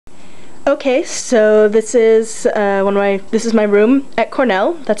Okay, so this is this is my room at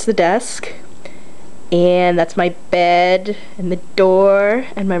Cornell. That's the desk. And that's my bed and the door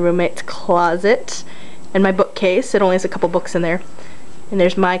and my roommate's closet and my bookcase. It only has a couple books in there. And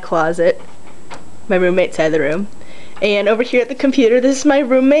there's my closet, my roommate's side of the room. And over here at the computer, this is my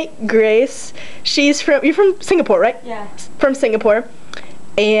roommate, Grace. You're from Singapore, right? Yeah. From Singapore.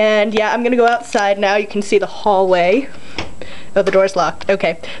 And yeah, I'm gonna go outside now. You can see the hallway. Oh, the door's locked.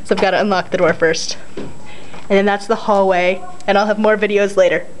 Okay, so I've got to unlock the door first. And then that's the hallway, and I'll have more videos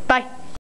later. Bye.